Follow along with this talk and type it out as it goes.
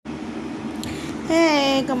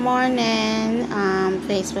Hey, good morning,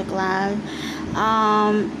 Facebook Live.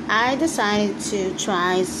 I decided to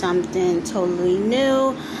try something totally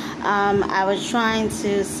new. I was trying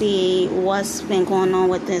to see what's been going on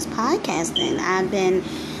with this podcasting. I've been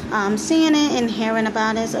seeing it and hearing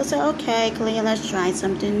about it. So I said, okay, Kalia, let's try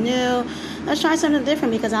something new. Let's try something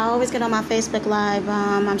different because I always get on my Facebook Live.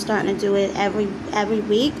 I'm starting to do it every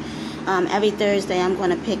week. Every Thursday, I'm going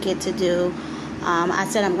to pick it to do. I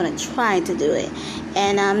said I'm going to try to do it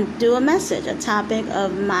and do a message, a topic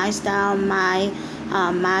of my style, my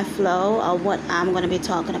flow of what I'm going to be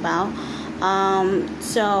talking about. I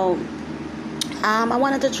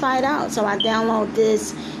wanted to try it out, so I downloaded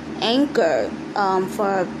this Anchor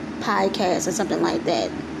for podcasts or something like that.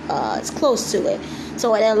 It's close to it,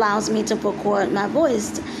 so it allows me to record my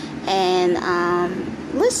voice and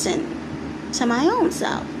listen to my own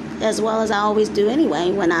self, as well as I always do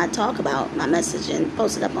anyway when I talk about my message and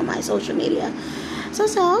post it up on my social media. So I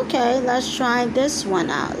said, okay, let's try this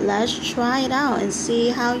one out. Let's try it out and see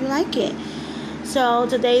how you like it. So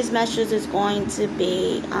today's message is going to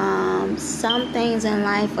be some things in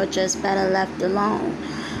life are just better left alone.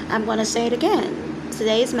 I'm going to say it again.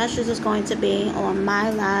 Today's message is going to be on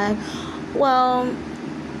my live, well,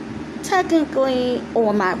 technically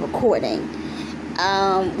on my recording.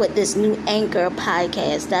 With this new Anchor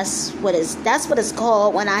podcast. That's what it's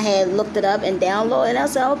called. When I had looked it up and downloaded it, I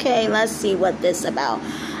said, okay, let's see what this is about.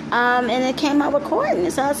 And it came out recording.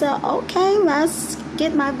 So I said, okay, let's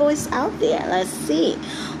get my voice out there. Let's see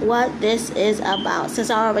what this is about.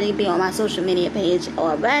 Since I already be on my social media page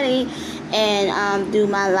already and do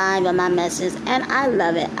my live and my message, and I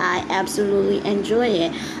love it. I absolutely enjoy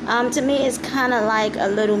it. To me, it's kind of like a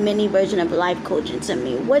little mini version of life coaching to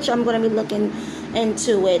me, which I'm going to be looking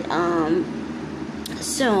into it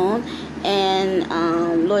soon, and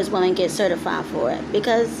Lord's willing, get certified for it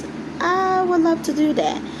because I would love to do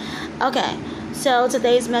that. Okay, so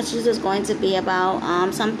today's message is going to be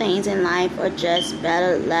about some things in life are just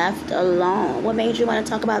better left alone. What made you want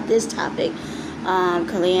to talk about this topic,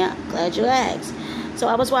 Kalia? Glad you asked. So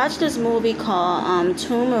I was watching this movie called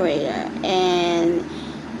Tomb Raider, and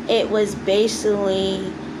it was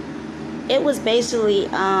basically it was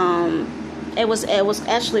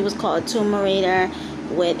called Tomb Raider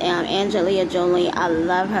with Angelina Jolie. I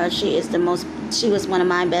love her. She was one of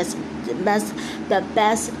my the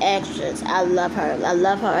best actress. I love her. I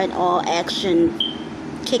love her in all action,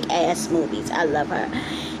 kick-ass movies. I love her.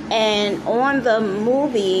 And on the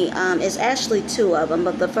movie, it's actually two of them,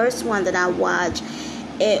 but the first one that I watched,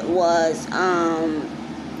 it was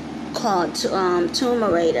called Tomb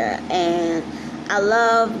Raider, and I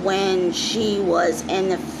love when she was in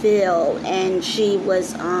the field and she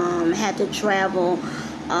was had to travel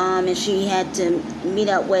and she had to meet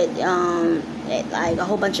up with like a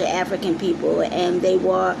whole bunch of African people, and they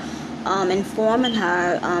were informing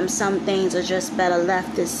her some things are just better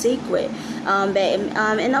left a secret.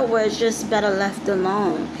 In other words, just better left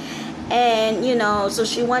alone. And so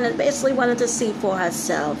she basically wanted to see for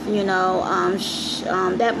herself.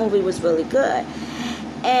 That movie was really good.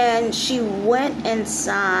 And she went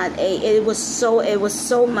inside it was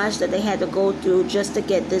so much that they had to go through just to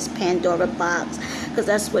get this Pandora box, because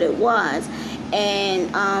that's what it was.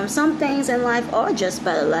 And some things in life are just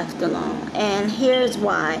better left alone, and here's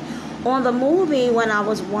why. On the movie, when I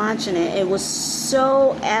was watching it, it was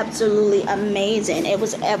so absolutely amazing. It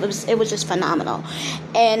was just phenomenal,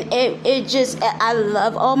 and I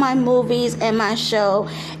love all my movies and my show,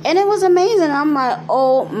 and it was amazing. I'm like,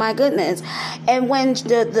 oh my goodness. And when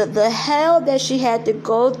the hell that she had to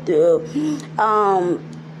go through,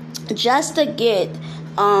 just to get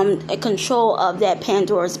a control of that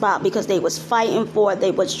Pandora's box, because they was fighting for it.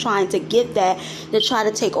 They was trying to get that to try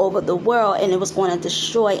to take over the world, and it was going to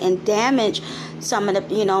destroy and damage some of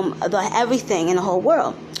the everything in the whole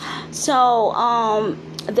world. So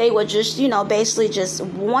they were just basically just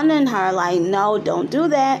warning her, like, no, don't do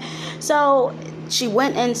that. So she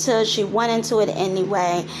went into it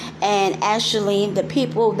anyway, and actually the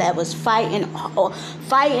people that was fighting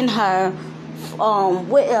her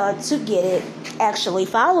to get it actually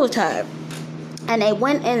followed her, and they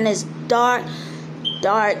went in this dark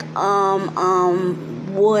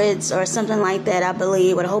woods or something like that, I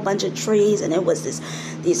believe, with a whole bunch of trees, and it was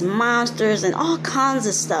these monsters and all kinds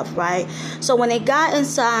of stuff, right? So when they got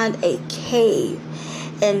inside a cave,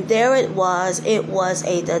 and there it was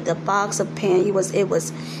the box of pan. It was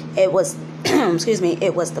excuse me,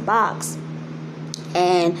 it was the box,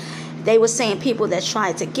 and they were saying people that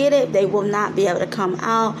tried to get it, they will not be able to come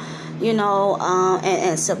out.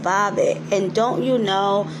 and survive it. And don't you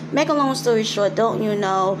know, make a long story short, don't you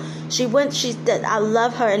know, I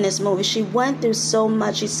love her in this movie. She went through so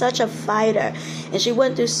much. She's such a fighter, and she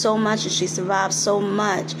went through so much, and she survived so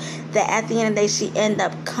much that at the end of the day, she ended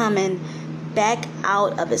up coming back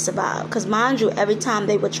out of it, survive. Because mind you, every time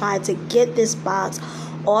they would try to get this box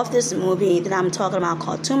off this movie that I'm talking about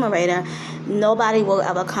called Tomb Raider, nobody will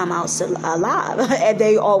ever come out alive, and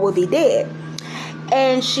they all will be dead.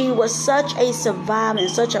 And she was such a survivor and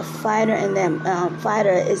such a fighter, and that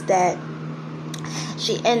fighter is that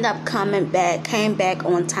she ended up came back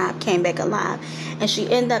on top, came back alive, and she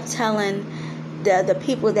ended up telling the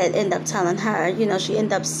people that end up telling her, she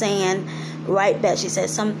ended up saying right back. She said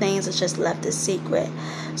some things are just left a secret.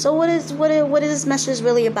 So what is this message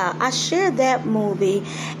really about? I shared that movie,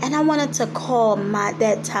 and I wanted to call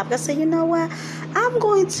that topic. I said, you know what? I'm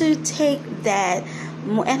going to take that,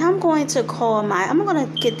 and I'm going to I'm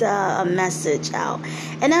going to get a message out,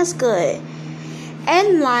 and that's good.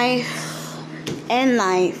 In life,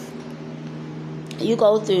 you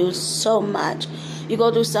go through so much. You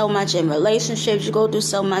go through so much in relationships. You go through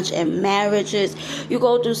so much in marriages. You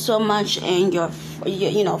go through so much in your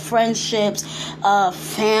friendships,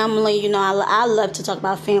 family. I love to talk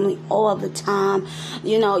about family all the time.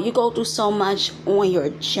 You go through so much on your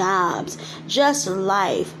jobs, just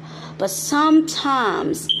life. But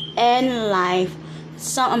sometimes in life,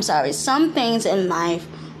 some things in life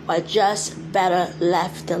are just better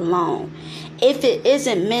left alone. If it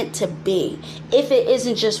isn't meant to be, if it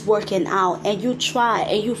isn't just working out, and you tried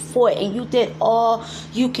and you fought and you did all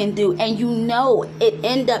you can do, and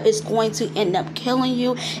it's going to end up killing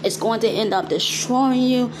you, it's going to end up destroying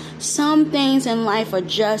you. Some things in life are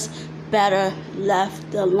just better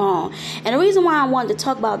left alone. And the reason why I wanted to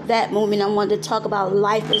talk about that movie, and I wanted to talk about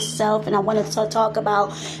life itself, and I wanted to talk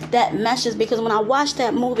about that message, because when I watched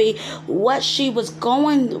that movie, what she was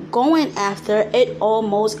going after, it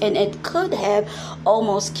could have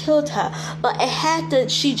almost killed her. But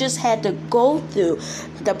she just had to go through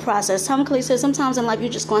the process. Tom Cleese said sometimes in life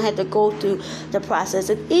you're just going to have to go through the process.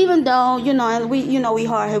 And even though, we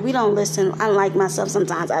hard-headed, we don't listen. Unlike myself,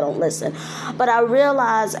 sometimes I don't listen. But I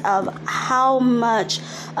realize of how much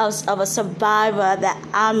of a survivor that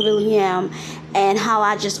I really am, and how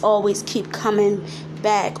I just always keep coming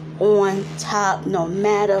back on top no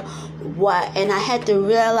matter what. And I had to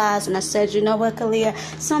realize, and I said, you know what, Kalia,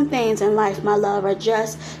 some things in life, my love, are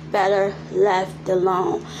just better left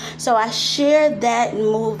alone. So I shared that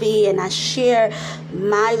movie, and I shared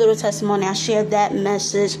my little testimony. I shared that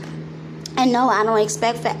message. And no, I don't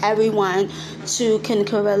expect for everyone to can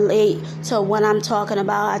relate to what I'm talking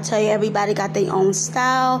about. I tell you, everybody got their own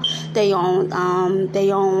style, their own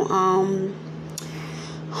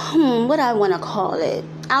what I want to call it.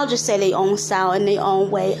 I'll just say their own style and their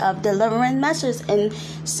own way of delivering messages and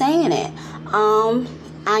saying it. I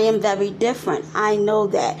am very different. I know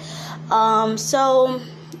that. So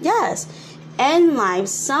yes, in life,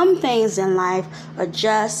 some things in life are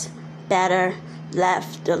just better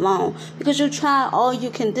left alone, because you try all you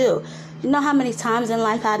can do. You know how many times in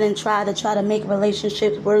life I didn't try to make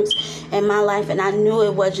relationships work in my life, and I knew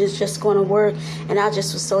it was just going to work, and I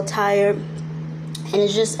just was so tired. And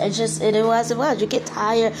it was. You get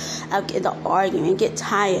tired of the argument, get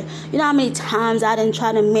tired. You know how many times I didn't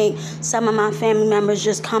try to make some of my family members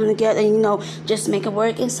just come together and, just make it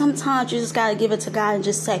work. And sometimes you just got to give it to God and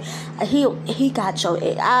just say, he got your,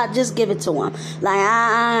 I just give it to him. Like,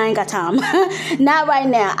 I ain't got time. Not right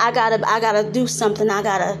now. I gotta do something. I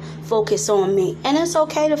gotta focus on me. And it's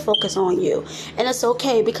okay to focus on you. And it's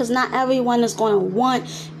okay, because not everyone is going to want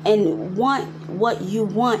what you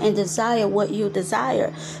want and desire what you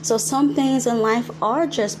desire. So some things in life are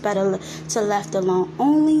just better to left alone,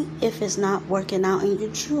 only if it's not working out and you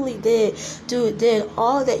truly did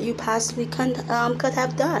all that you possibly could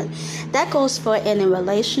have done. That goes for in a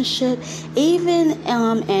relationship, even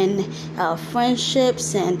in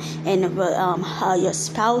friendships and your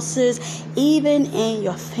spouses, even in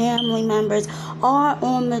your family members, or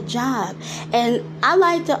on the job. And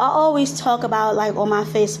I always talk about, like, on my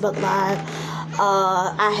Facebook Live,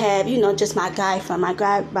 I have, just my guy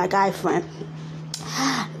friend.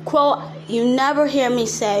 Quote, you never hear me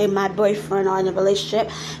say my boyfriend or in a relationship,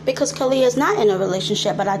 because Kalia is not in a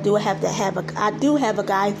relationship, but I do have a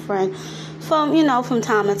guy friend from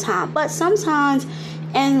time to time. But sometimes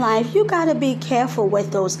in life, you got to be careful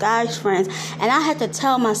with those guys friends. And I had to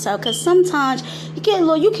tell myself, because sometimes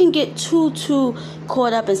you can get too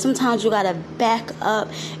caught up, and sometimes you got to back up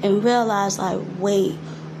and realize, like, wait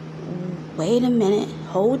a minute,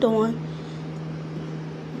 hold on.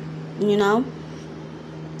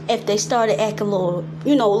 if they started acting a little, a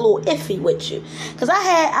little iffy with you. Because I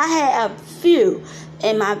had a few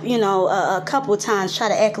in my, a couple of times try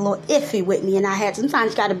to act a little iffy with me, and I had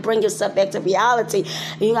sometimes you got to bring yourself back to reality.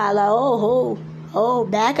 And you got to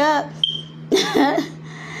back up.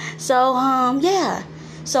 So, yeah.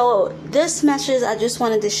 So this message, I just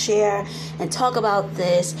wanted to share and talk about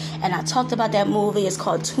this. And I talked about that movie. It's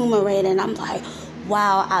called Tomb Raider. And I'm like,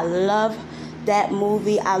 wow, I love that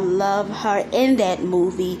movie. I love her in that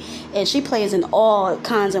movie. And she plays in all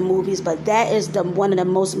kinds of movies. But that is one of the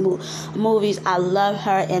most movies. I love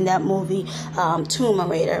her in that movie, Tomb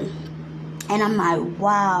Raider. And I'm like,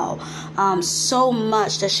 wow, so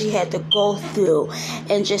much that she had to go through.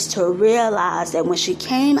 And just to realize that when she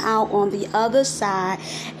came out on the other side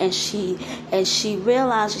and she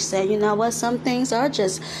realized, she said, you know what, some things are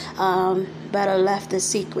just better left a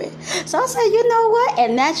secret. So I said, you know what?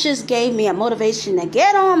 And that just gave me a motivation to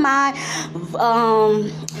get on my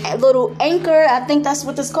little Anchor, I think that's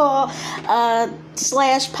what it's called,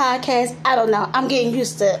 /podcast. I don't know. I'm getting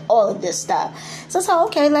used to all of this stuff. So I said,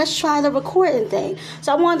 okay, let's try the recording thing.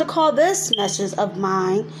 So I wanted to call this message of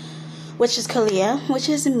mine, which is Kalia, which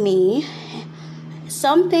is me.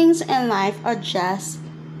 Some things in life are just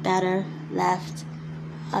better left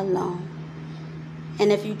alone.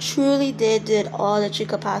 And if you truly did all that you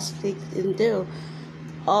could possibly do,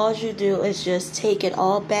 all you do is just take it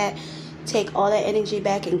all back, take all that energy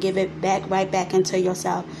back and give it back, right back into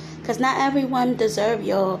yourself. Because not everyone deserves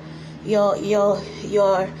your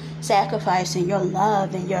sacrifice and your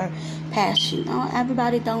love and your passion. No,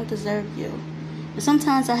 everybody don't deserve you. And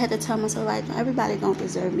sometimes I had to tell myself, like, everybody don't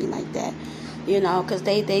deserve me like that. Because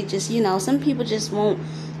they just, some people just don't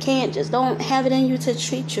have it in you to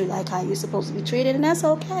treat you like how you're supposed to be treated, and that's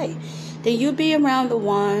okay. Then you be around the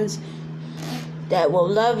ones that will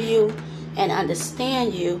love you and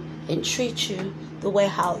understand you and treat you the way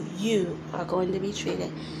how you are going to be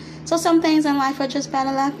treated. So some things in life are just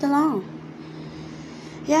better left alone.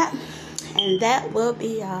 Yeah. And that will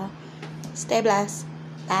be all. Stay blessed.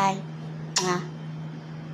 Bye.